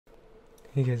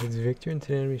Hey guys, it's Victor, and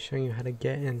today I'm going to be showing you how to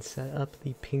get and set up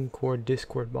the Pingcord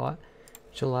Discord bot,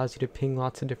 which allows you to ping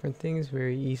lots of different things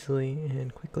very easily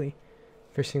and quickly.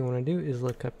 First thing I want to do is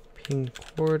look up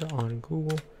Pingcord on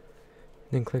Google,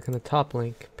 then click on the top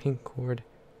link,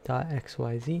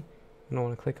 pingcord.xyz, and I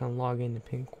want to click on login to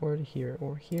Pingcord here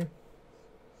or here.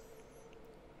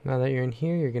 Now that you're in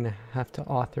here, you're going to have to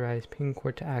authorize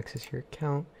Pingcord to access your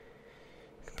account.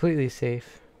 Completely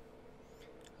safe.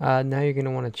 Now you're going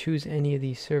to want to choose any of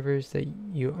these servers that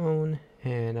you own,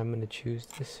 and I'm going to choose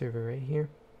this server right here.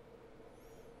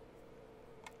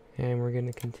 And we're going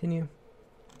to continue,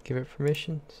 give it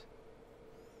permissions,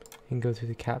 and go through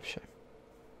the CAPTCHA.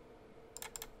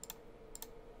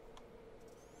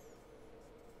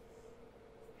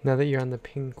 Now that you're on the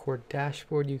Pingcord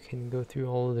dashboard, you can go through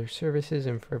all of their services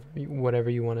and for whatever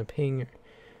you want to ping or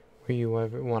where you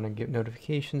ever want to get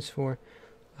notifications for.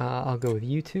 I'll go with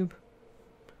YouTube.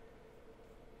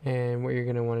 And what you're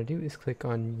going to want to do is click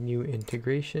on New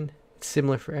Integration. It's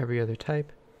similar for every other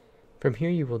type. From here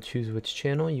you will choose which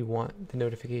channel you want the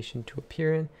notification to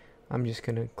appear in. I'm just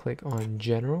going to click on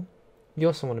General. You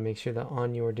also want to make sure that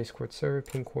on your Discord server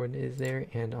Pingcord is there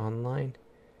and online.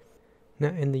 Now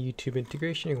in the YouTube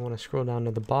integration, you want to scroll down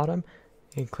to the bottom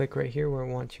and click right here where I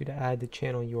want you to add the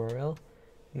channel URL.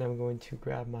 And I'm going to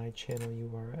grab my channel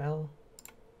URL,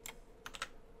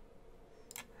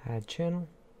 add channel.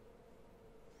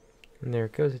 And there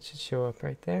it goes, it should show up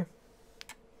right there.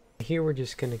 Here we're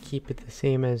just going to keep it the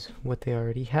same as what they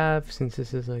already have, since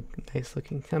this is a nice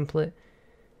looking template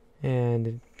and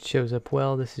it shows up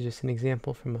well. This is just an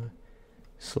example from a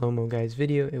slow-mo guys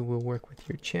video. It will work with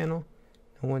your channel.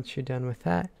 And once you're done with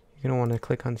that, you're going to want to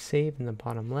click on save in the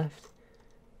bottom left.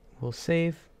 We'll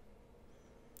save.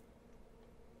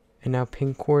 And now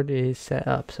Pingcord is set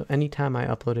up, so anytime I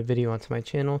upload a video onto my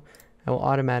channel, I will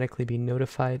automatically be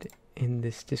notified in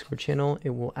this Discord channel.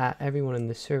 It will add everyone in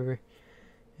the server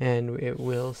and it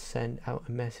will send out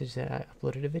a message that I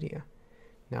uploaded a video.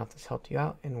 Now if this helped you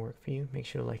out and worked for you, make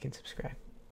sure to like and subscribe.